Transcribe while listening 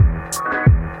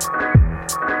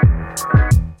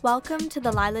Welcome to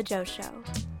the Lila Joe Show.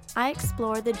 I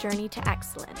explore the journey to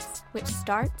excellence, which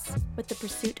starts with the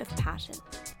pursuit of passion.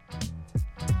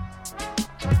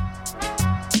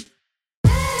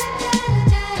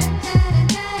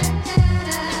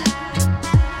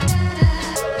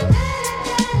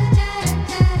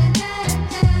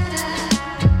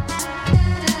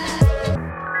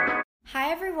 Hi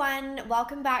everyone,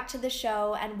 welcome back to the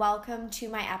show and welcome to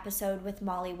my episode with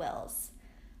Molly Wills.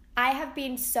 I have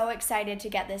been so excited to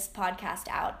get this podcast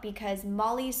out because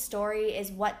Molly's story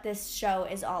is what this show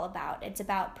is all about. It's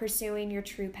about pursuing your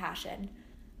true passion.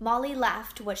 Molly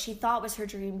left what she thought was her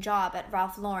dream job at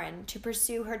Ralph Lauren to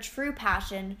pursue her true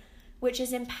passion, which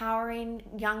is empowering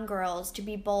young girls to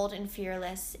be bold and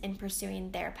fearless in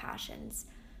pursuing their passions.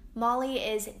 Molly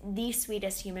is the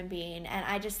sweetest human being, and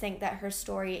I just think that her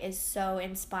story is so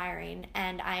inspiring,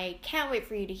 and I can't wait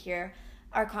for you to hear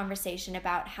our conversation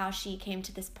about how she came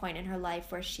to this point in her life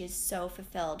where she is so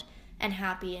fulfilled and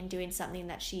happy and doing something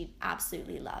that she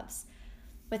absolutely loves.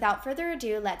 Without further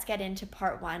ado, let's get into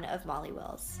part one of Molly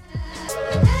Wills.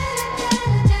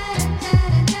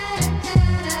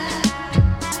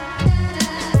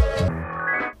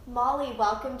 Molly,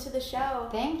 welcome to the show.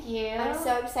 Thank you. I'm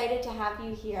so excited to have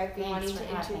you here. I've been Thanks wanting for to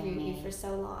interview having you me. for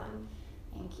so long.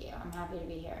 Thank you. I'm happy to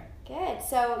be here. Good.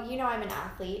 So, you know I'm an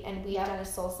athlete, and we've Yep. done a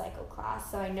SoulCycle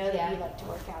class, so I know that Yeah. you like to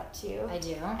work out too. I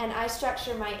do. And I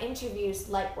structure my interviews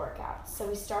like workouts. So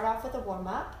we start off with a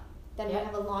warm-up, then we Yep.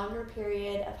 have a longer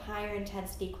period of higher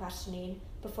intensity questioning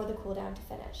before the cool down to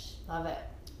finish. Love it.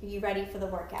 Are you ready for the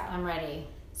workout? I'm ready.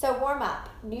 So warm up,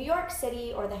 New York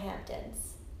City or the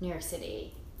Hamptons? New York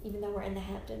City. Even though we're in the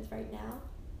Hamptons right now?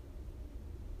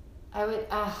 I would,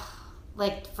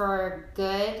 like for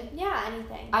good, Yeah,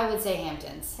 anything. I would say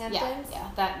Hamptons. Hamptons?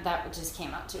 Yeah. That just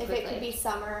came out too If quickly. it could be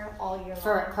summer all year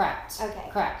For long. correct. Okay,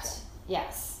 Correct. gotcha.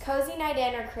 Yes. Cozy night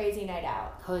in or crazy night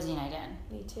out? Cozy night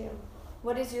in. Me too.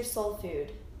 What is your soul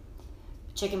food?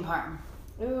 Chicken parm.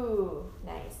 Ooh,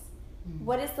 nice. Mm.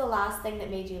 What is the last thing that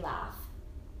made you laugh?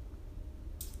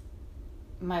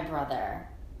 My brother.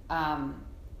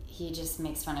 He just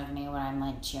makes fun of me when I'm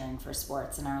like cheering for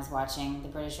sports, and I was watching the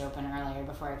British Open earlier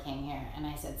before I came here, and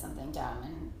I said something dumb,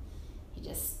 and he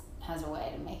just has a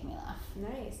way to make me laugh.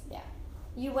 Nice. Yeah.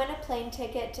 You win a plane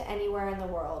ticket to anywhere in the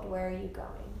world. Where are you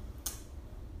going?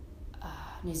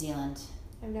 New Zealand.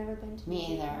 I've never been to Me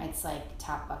New either. Zealand. It's like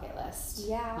top bucket list.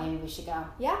 Yeah. Maybe we should go.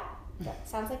 Yeah. That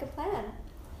sounds like a plan.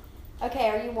 Okay,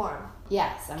 are you warm?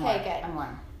 Yes, I'm Okay, warm. good. I'm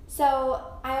warm. So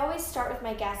I always start with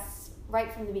my guests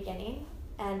right from the beginning,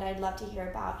 and I'd love to hear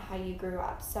about how you grew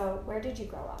up. So where did you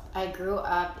grow up? I grew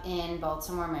up in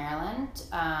Baltimore, Maryland.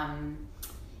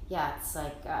 Yeah, it's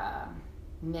like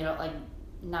middle, like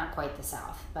not quite the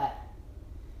South, but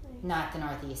Nice. not the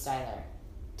Northeast either.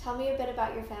 Tell me a bit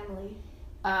about your family.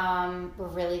 We're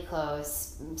really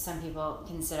close. Some people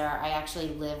consider I actually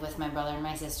live with my brother and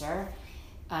my sister,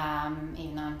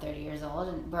 even though I'm 30 years old,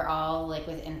 and we're all like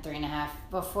within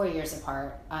 4 years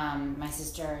apart. My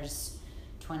sister's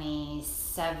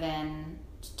 27,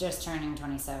 just turning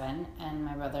 27, and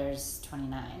my brother's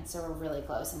 29, so we're really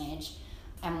close in age.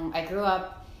 And I grew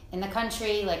up in the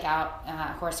country, like out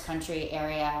horse country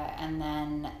area, and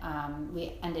then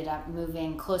we ended up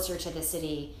moving closer to the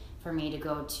city for me to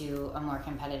go to a more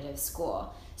competitive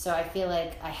school. So I feel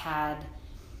like I had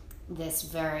this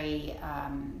very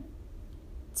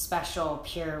special,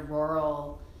 pure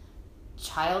rural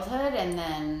childhood, and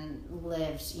then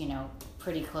lived,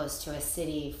 pretty close to a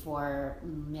city for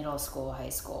middle school, high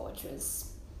school, which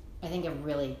was, I think, a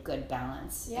really good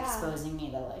balance, Yeah. exposing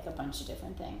me to like a bunch of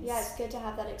different things. Yeah, it's good to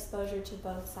have that exposure to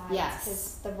both sides. Yes.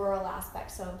 Because the rural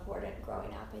aspect's so important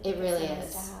growing up. I think It really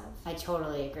it's nice is. to have. I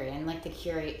totally agree. And like the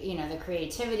the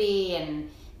creativity and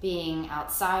being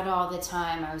outside all the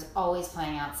time. I was always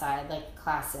playing outside, like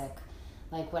classic,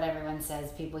 like what everyone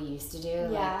says people used to do. Yeah,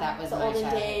 Like that was the my olden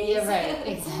childhood. days. Yeah, right.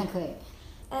 Exactly.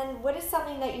 And what is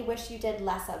something that you wish you did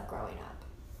less of growing up?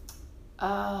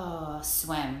 Oh,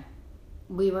 swim.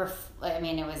 We were,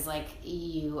 it was like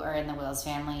you are in the Wills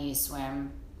family, you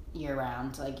swim year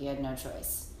round, like you had no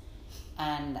choice.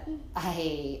 And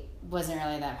I wasn't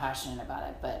really that passionate about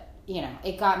it, but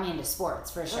it got me into sports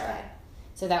for sure. Okay.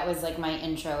 So that was like my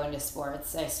intro into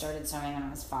sports. I started swimming when I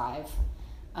was 5,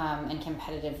 and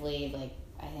competitively, like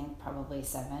I think probably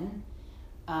 7.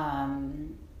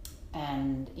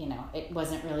 And it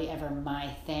wasn't really ever my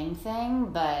thing,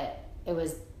 but it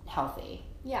was healthy.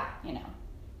 Yeah.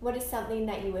 What is something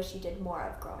that you wish you did more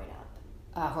of growing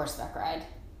up? Horseback ride.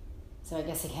 So I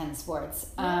guess again, sports.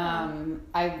 Yeah.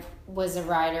 I was a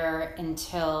rider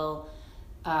until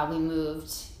we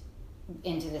moved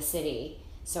into the city.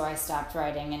 So I stopped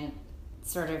riding, and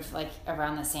sort of like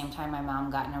around the same time my mom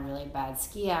got in a really bad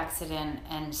ski accident,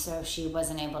 and so she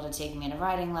wasn't able to take me to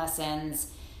riding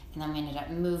lessons, and then we ended up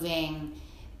moving,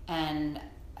 and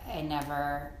I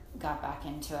never got back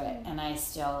into it. And I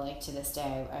still, like, to this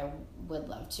day, I would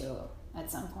love to at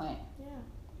some point.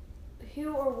 Yeah.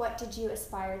 Who or what did you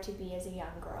aspire to be as a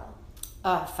young girl?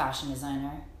 A fashion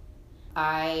designer.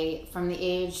 From the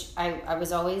age, I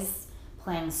was always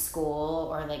playing school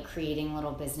or like creating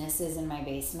little businesses in my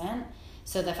basement.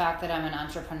 So the fact that I'm an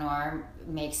entrepreneur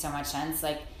makes so much sense.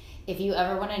 Like, if you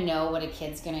ever want to know what a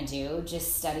kid's gonna do,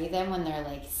 just study them when they're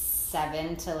like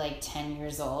 7 to like 10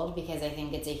 years old, because I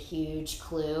think it's a huge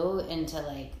clue into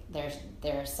like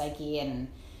their psyche and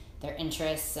their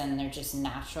interests and their just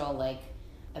natural like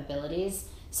abilities.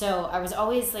 So I was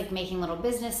always like making little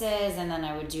businesses, and then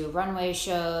I would do runway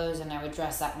shows, and I would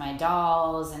dress up my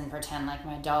dolls and pretend like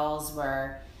my dolls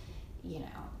were, you know,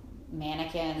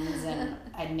 mannequins, and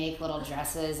I'd make little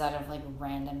dresses out of like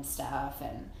random stuff.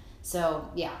 And so,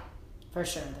 yeah, for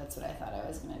sure, that's what I thought I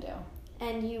was going to do.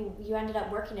 And you ended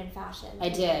up working in fashion. I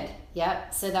did,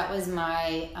 yep. So that was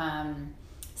my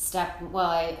step. Well,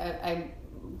 I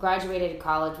graduated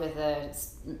college with a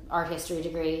art history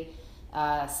degree,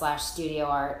 / studio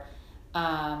art,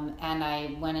 and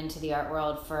I went into the art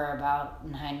world for about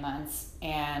 9 months,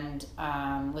 and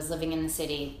was living in the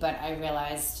city, but I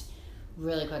realized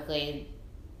really quickly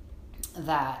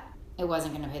that it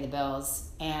wasn't going to pay the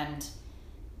bills, and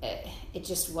it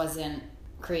just wasn't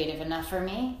creative enough for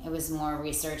me. It was more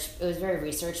research. It was very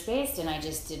research based, and I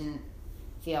just didn't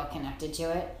feel connected to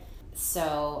it.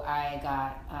 So I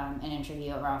got an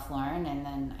interview at Ralph Lauren, and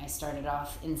then I started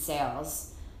off in sales.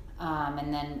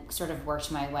 And then sort of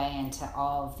worked my way into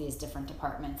all of these different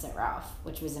departments at Ralph,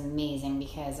 which was amazing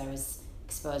because I was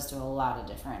exposed to a lot of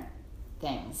different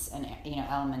things and, you know,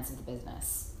 elements of the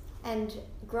business. And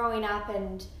growing up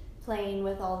and playing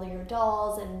with all of your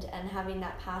dolls and having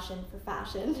that passion for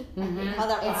fashion. Mm-hmm. I think how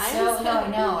that rhymes. No, I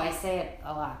know. I say it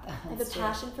a lot. I have a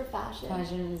passion for fashion.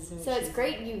 Passion is so it's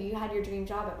great you had your dream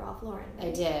job at Ralph Lauren. Right?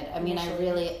 I did. I mean, I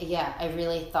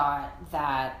really thought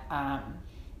that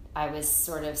I was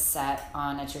sort of set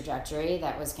on a trajectory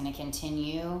that was going to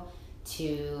continue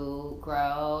to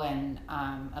grow and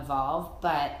evolve,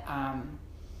 but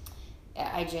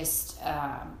I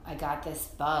got this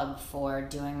bug for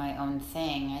doing my own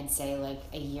thing. I'd say like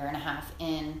a year and a half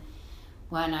in,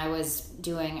 when I was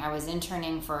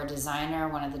interning for a designer,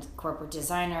 one of the corporate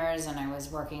designers, and I was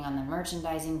working on the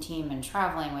merchandising team and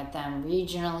traveling with them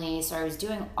regionally. So I was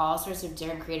doing all sorts of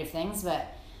different creative things,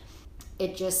 but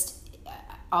it just,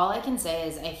 all I can say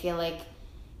is I feel like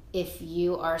if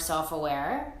you are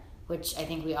self-aware, which I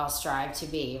think we all strive to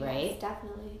be, right? Yes,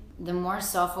 definitely. The more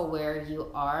self-aware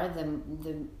you are,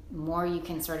 the more you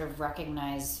can sort of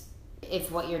recognize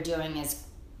if what you're doing is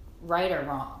right or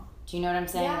wrong. Do you know what I'm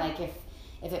saying? Yeah. Like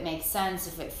if it makes sense,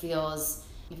 if it feels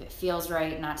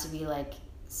right, not to be like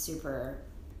super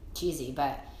cheesy,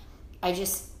 but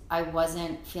I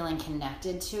wasn't feeling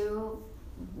connected to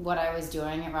what I was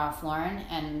doing at Ralph Lauren,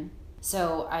 and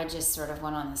so I just sort of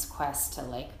went on this quest to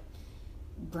like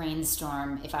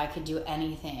brainstorm, if I could do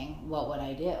anything, what would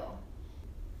I do?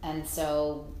 And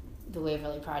so the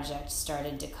Waverly Project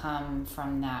started to come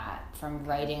from that, from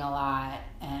writing a lot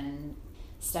and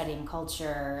studying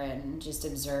culture and just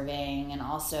observing, and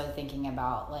also thinking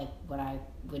about like what I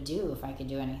would do if I could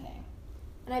do anything.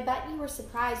 And I bet you were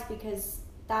surprised because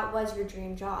that was your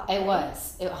dream job. It right?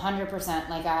 was. 100%.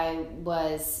 Like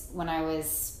when I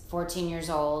was 14 years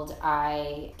old,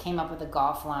 I came up with a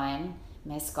golf line,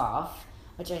 Miss Golf,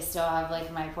 which I still have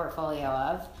like my portfolio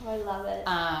of. Oh, I love it.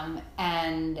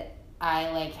 And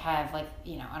I like have like,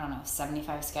 you know, I don't know,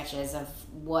 75 sketches of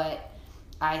what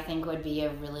I think would be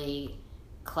a really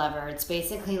clever, it's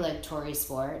basically like Tory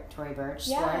Burch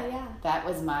sport. Yeah. That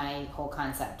was my whole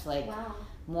concept. Like, wow.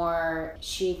 More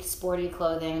chic, sporty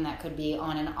clothing that could be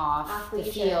on and off Athleisure.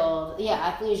 the field.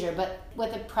 Yeah, athleisure, but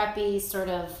with a preppy sort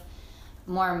of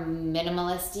more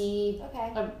minimalist-y.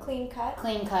 Okay. Clean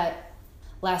cut.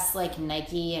 Less like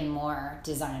Nike and more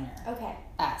designer. Okay.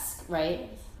 Esque, right?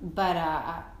 But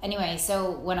anyway,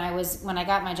 so when I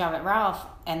got my job at Ralph,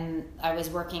 and I was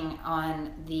working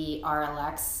on the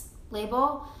RLX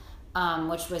label,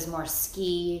 which was more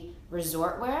ski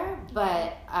resort wear,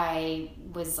 but I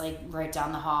was like right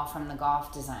down the hall from the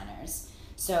golf designers.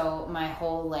 So my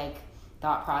whole like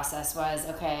thought process was,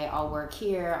 okay, I'll work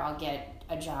here, I'll get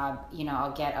a job, you know,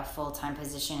 I'll get a full-time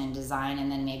position in design, and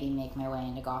then maybe make my way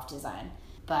into golf design.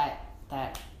 But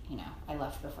that, you know, I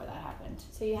left before that happened.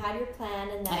 So you had your plan,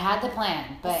 and then I had the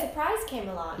plan, but a surprise came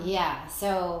along. Yeah,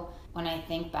 so when I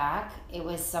think back, it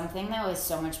was something that was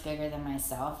so much bigger than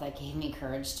myself that gave me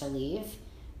courage to leave,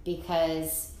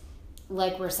 because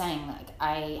like we're saying, like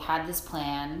I had this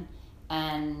plan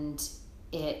and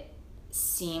it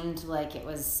seemed like it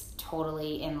was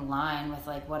totally in line with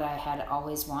like what I had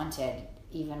always wanted,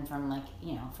 even from like,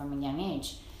 you know, from a young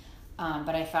age.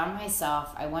 But I found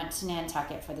myself, I went to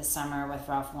Nantucket for the summer with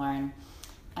Ralph Lauren,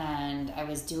 and I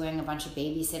was doing a bunch of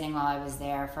babysitting while I was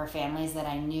there for families that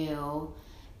I knew,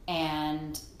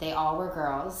 and they all were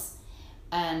girls.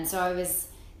 And so I was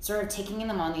sort of taking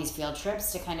them on these field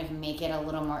trips to kind of make it a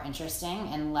little more interesting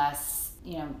and less,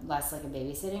 you know, less like a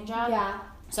babysitting job. Yeah.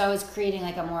 So I was creating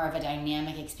like a more of a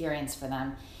dynamic experience for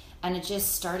them. And it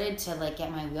just started to like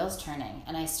get my wheels turning.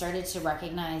 And I started to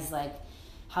recognize like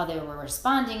how they were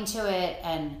responding to it,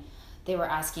 and they were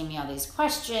asking me all these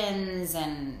questions,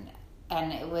 and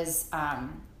it was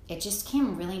it just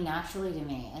came really naturally to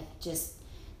me, like just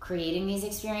creating these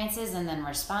experiences and then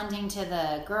responding to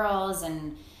the girls,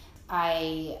 and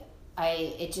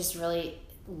it just really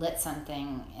lit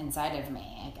something inside of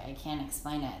me. I can't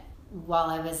explain it. While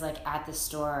I was like at the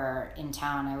store in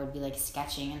town, I would be like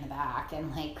sketching in the back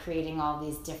and like creating all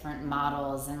these different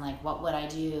models, and like what would I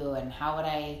do and how would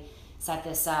I set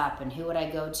this up and who would I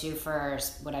go to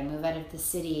first? Would I move out of the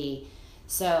city?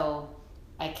 So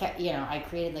I kept, you know, I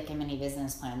created like a mini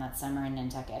business plan that summer in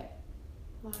Nantucket.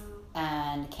 Wow.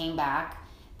 And came back,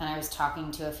 and I was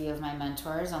talking to a few of my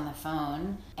mentors on the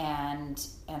phone, and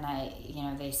I, you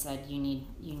know, they said, you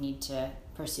need to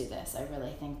pursue this. I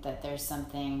really think that there's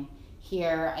something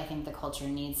here. I think the culture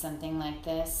needs something like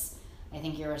this. I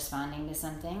think you're responding to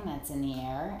something that's in the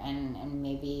air, and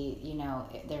maybe, you know,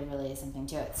 there really is something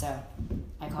to it. So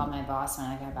I called my boss when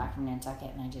I got back from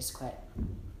Nantucket, and I just quit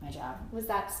my job. Was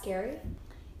that scary?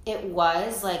 It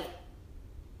was, like,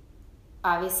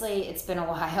 obviously it's been a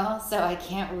while, so I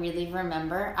can't really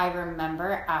remember. I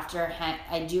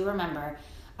do remember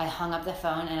I hung up the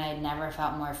phone, and I'd never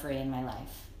felt more free in my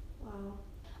life. Wow.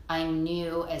 I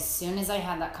knew as soon as I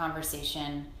had that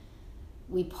conversation,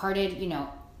 we parted, you know,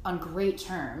 on great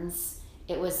terms.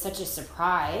 It was such a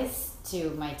surprise to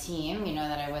my team, you know,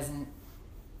 that I wasn't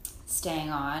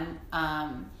staying on.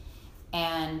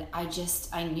 And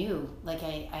I knew, like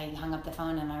I hung up the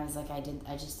phone, and I was like, I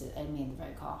made the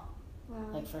right call.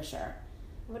 Wow. Like, for sure.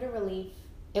 What a relief.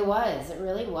 It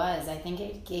really was. I think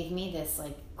it gave me this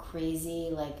like crazy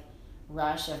like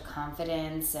rush of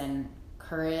confidence and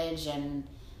courage, and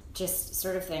just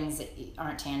sort of things that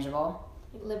aren't tangible.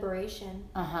 Liberation.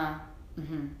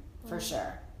 For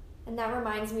sure. And that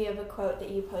reminds me of a quote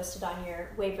that you posted on your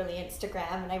Waverly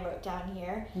Instagram, and I wrote down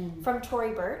here, from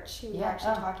Tory Burch, who we're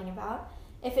actually talking about.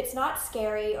 If it's not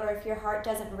scary, or if your heart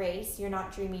doesn't race, you're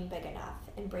not dreaming big enough.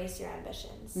 Embrace your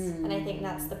ambitions. And I think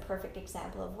that's the perfect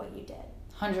example of what you did.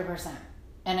 100%.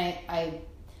 And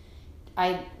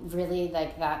I really,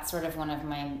 like, that's sort of one of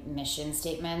my mission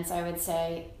statements, I would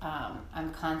say.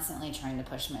 I'm constantly trying to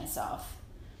push myself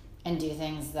and do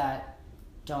things that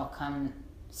don't come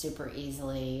super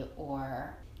easily,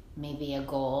 or maybe a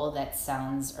goal that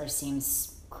sounds or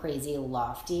seems crazy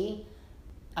lofty.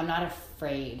 I'm not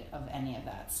afraid of any of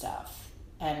that stuff.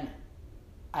 And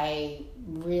I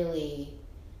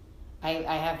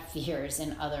have fears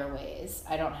in other ways.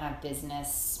 I don't have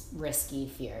business risky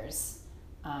fears.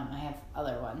 I have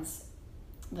other ones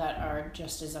that are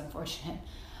just as unfortunate.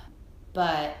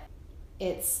 But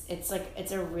it's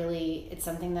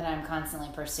something that I'm constantly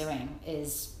pursuing,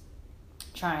 is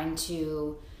trying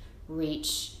to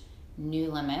reach new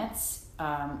limits.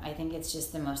 I think it's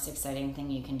just the most exciting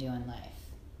thing you can do in life,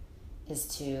 is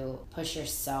to push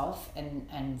yourself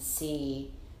and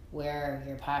see where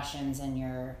your passions and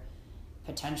your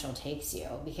potential takes you.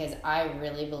 Because I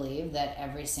really believe that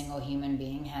every single human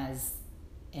being has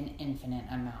an infinite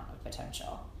amount of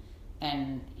potential,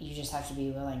 and you just have to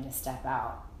be willing to step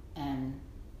out and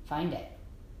find it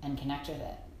and connect with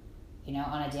it, you know,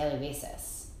 on a daily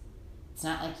basis. It's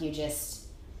not like you just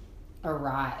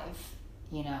arrive,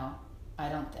 you know, I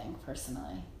don't think,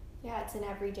 personally. Yeah, it's an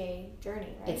everyday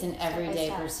journey, right? It's an everyday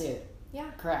pursuit.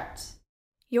 Yeah. Correct.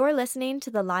 You're listening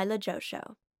to The Lila Joe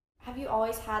Show. Have you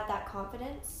always had that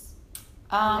confidence?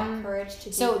 That courage to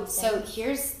do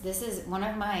this is one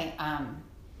of my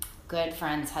good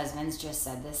friend's husbands just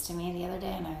said this to me the other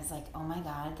day, and I was like, oh my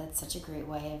God, that's such a great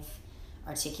way of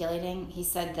articulating. He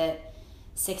said that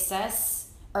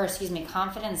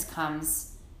confidence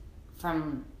comes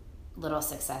from little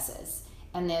successes,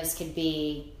 and those could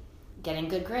be getting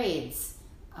good grades,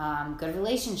 good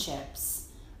relationships.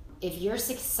 If you're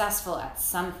successful at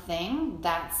something,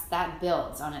 that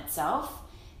builds on itself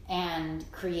and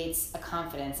creates a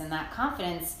confidence, and that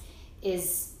confidence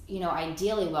is,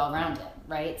 ideally well-rounded,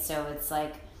 right? So it's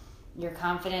like you're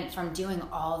confident from doing having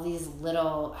all these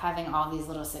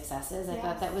little successes. I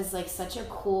thought that was like such a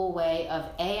cool way of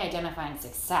identifying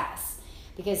success,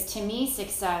 because to me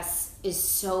success is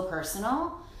so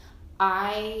personal.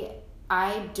 I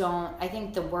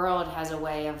think the world has a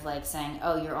way of like saying,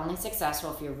 oh, you're only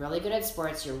successful if you're really good at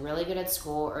sports, you're really good at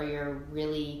school, or you're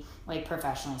really like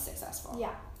professionally successful.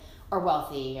 Yeah. Or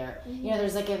wealthy, or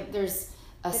there's a material.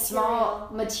 Small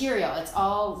material. It's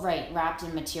all wrapped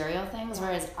in material things. Yeah.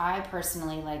 Whereas I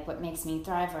personally, like, what makes me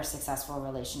thrive are successful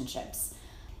relationships,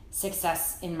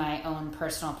 success in my own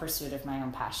personal pursuit of my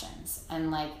own passions,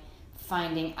 and like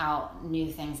finding out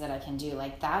new things that I can do.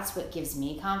 Like, that's what gives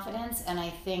me confidence. And I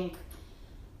think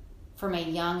from a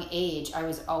young age, I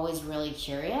was always really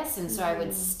curious, and so I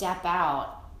would step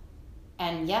out.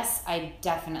 And yes, I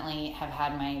definitely have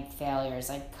had my failures.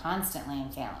 I constantly am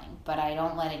failing, but I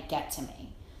don't let it get to me.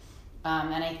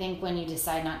 And I think when you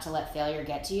decide not to let failure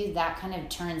get to you, that kind of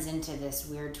turns into this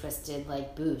weird, twisted,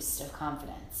 like, boost of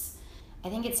confidence. I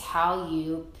think it's how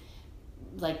you,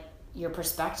 like, your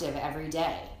perspective every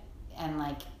day, and,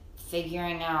 like,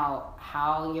 figuring out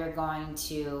how you're going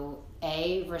to,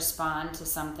 A, respond to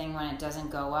something when it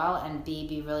doesn't go well, and B,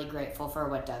 be really grateful for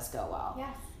what does go well.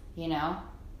 Yes. You know?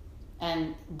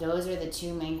 And those are the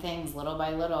two main things. Little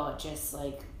by little, it just,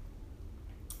 like,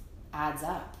 adds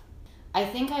up. I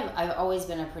think I've always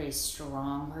been a pretty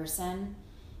strong person.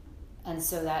 And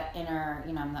so that inner,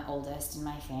 I'm the oldest in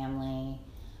my family.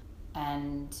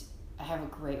 And I have a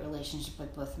great relationship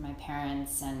with both of my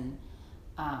parents. And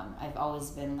I've always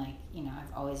been, like,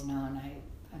 I've always known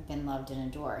I've been loved and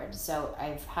adored. So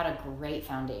I've had a great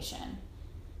foundation.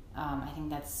 I think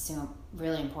that's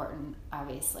really important,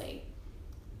 obviously.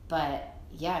 But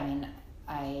yeah,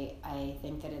 I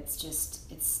think that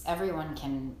it's everyone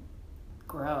can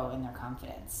grow in their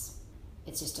confidence.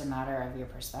 It's just a matter of your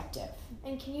perspective.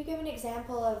 And can you give an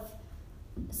example of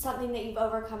something that you've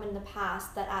overcome in the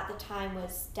past that at the time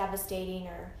was devastating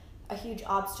or a huge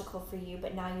obstacle for you,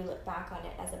 but now you look back on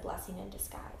it as a blessing in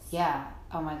disguise? Yeah.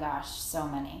 Oh my gosh, so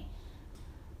many.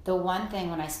 The one thing,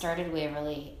 when I started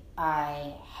Waverly,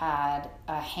 I had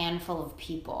a handful of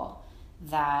people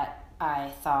that I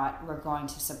thought were going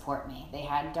to support me. They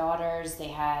had daughters, they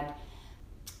had,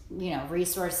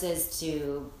 resources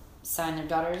to sign their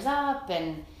daughters up,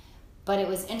 but it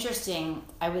was interesting.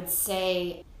 I would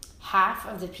say half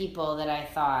of the people that I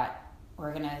thought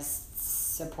were going to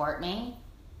support me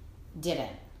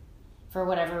didn't. For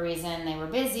whatever reason, they were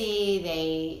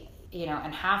busy,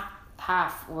 and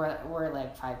half were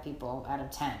like 5 people out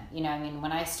of 10.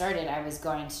 When I started, I was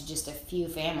going to just a few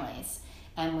families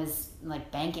and was like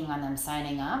banking on them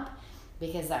signing up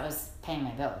because that was paying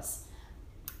my bills.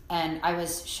 And I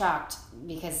was shocked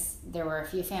because there were a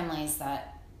few families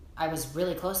that I was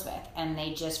really close with, and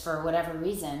they just, for whatever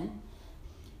reason,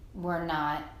 were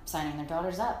not signing their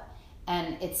daughters up.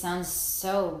 And it sounds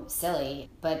so silly,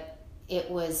 but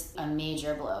it was a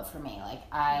major blow for me. Like,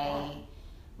 I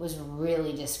was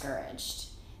really discouraged.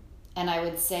 And I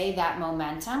would say that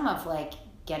momentum of, like,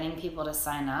 getting people to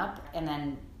sign up, and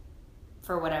then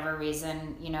for whatever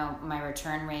reason, my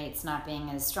return rates not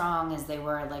being as strong as they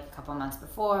were like a couple months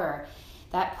before,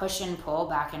 that push and pull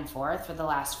back and forth for the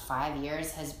last 5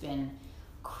 years has been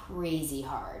crazy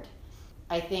hard.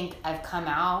 I think I've come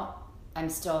out, I'm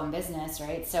still in business,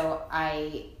 right? So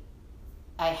I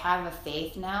have a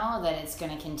faith now that it's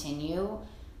going to continue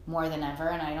more than ever.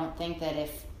 And I think that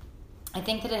if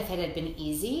it had been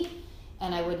easy,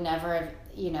 and I would never have,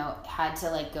 had to,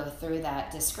 like, go through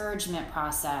that discouragement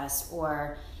process,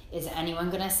 or is anyone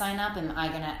going to sign up? Am I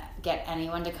going to get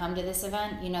anyone to come to this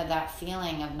event? That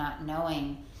feeling of not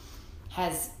knowing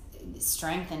has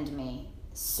strengthened me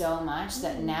so much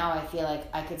that now I feel like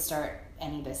I could start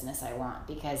any business I want,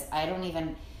 because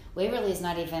Waverly is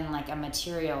not even like a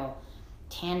material,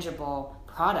 tangible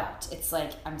product. It's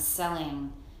like I'm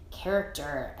selling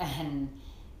character and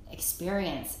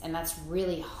experience, and that's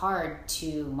really hard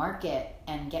to market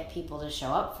and get people to show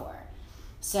up for.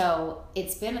 So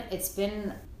it's had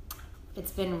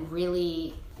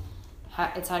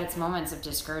its moments of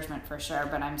discouragement for sure,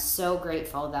 but I'm so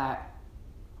grateful that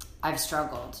I've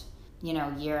struggled,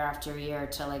 year after year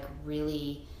to, like,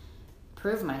 really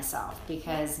prove myself,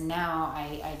 because now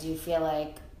I do feel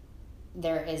like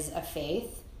there is a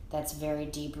faith that's very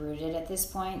deep rooted at this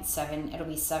point. It'll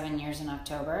be 7 years in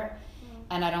October.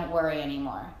 And I don't worry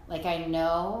anymore. Like, I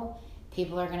know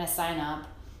people are going to sign up.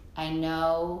 I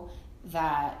know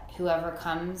that whoever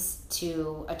comes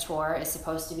to a tour is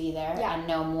supposed to be there, and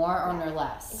no more or no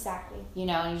less. Exactly.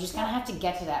 And you just kind of have to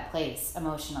get to that place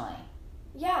emotionally.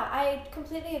 Yeah, I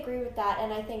completely agree with that,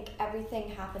 and I think everything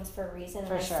happens for a reason,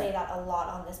 and I say that a lot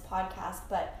on this podcast,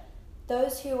 but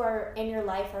those who are in your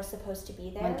life are supposed to be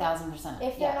there. 1,000%.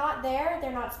 If they're not there,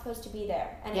 they're not supposed to be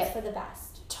there, and it's for the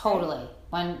best. Totally.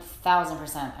 Right?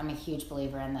 1,000%. I'm a huge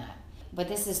believer in that. But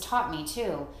this has taught me,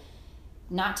 too,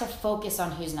 not to focus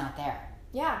on who's not there.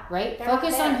 Yeah. Right?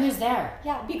 Focus on who's there.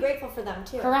 Yeah, be grateful for them,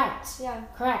 too. Correct. Yeah.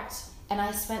 Correct. And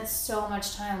I spent so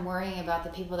much time worrying about the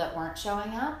people that weren't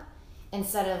showing up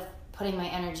instead of putting my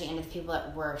energy into the people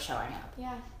that were showing up.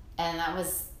 Yeah. And that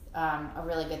was a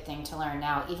really good thing to learn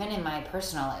now, even in my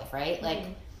personal life, right? Mm-hmm. Like,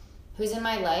 who's in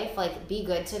my life, like, be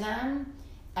good to them.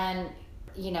 And,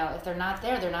 you know, if they're not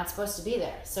there, they're not supposed to be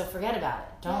there. So forget about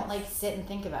it. Don't, like, sit and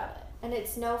think about it. And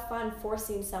it's no fun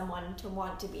forcing someone to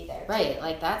want to be there. Right.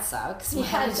 Like, that sucks.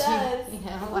 Yeah, it does.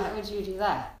 Why would you do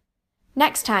that?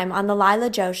 Next time on The Lila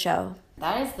Joe Show.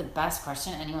 That is the best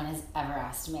question anyone has ever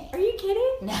asked me. Are you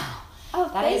kidding? No. Oh,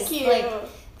 thank you. Like,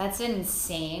 that's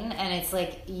insane. And it's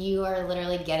like you are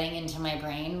literally getting into my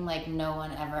brain like no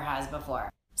one ever has before.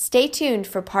 Stay tuned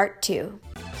for part 2.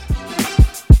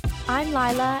 I'm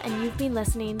Lila, and you've been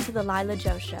listening to The Lila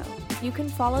Joe Show. You can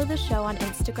follow the show on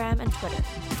Instagram and Twitter.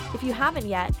 If you haven't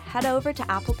yet, head over to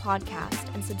Apple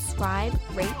Podcast and subscribe,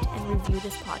 rate, and review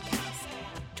this podcast.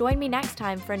 Join me next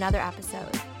time for another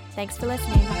episode. Thanks for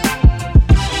listening.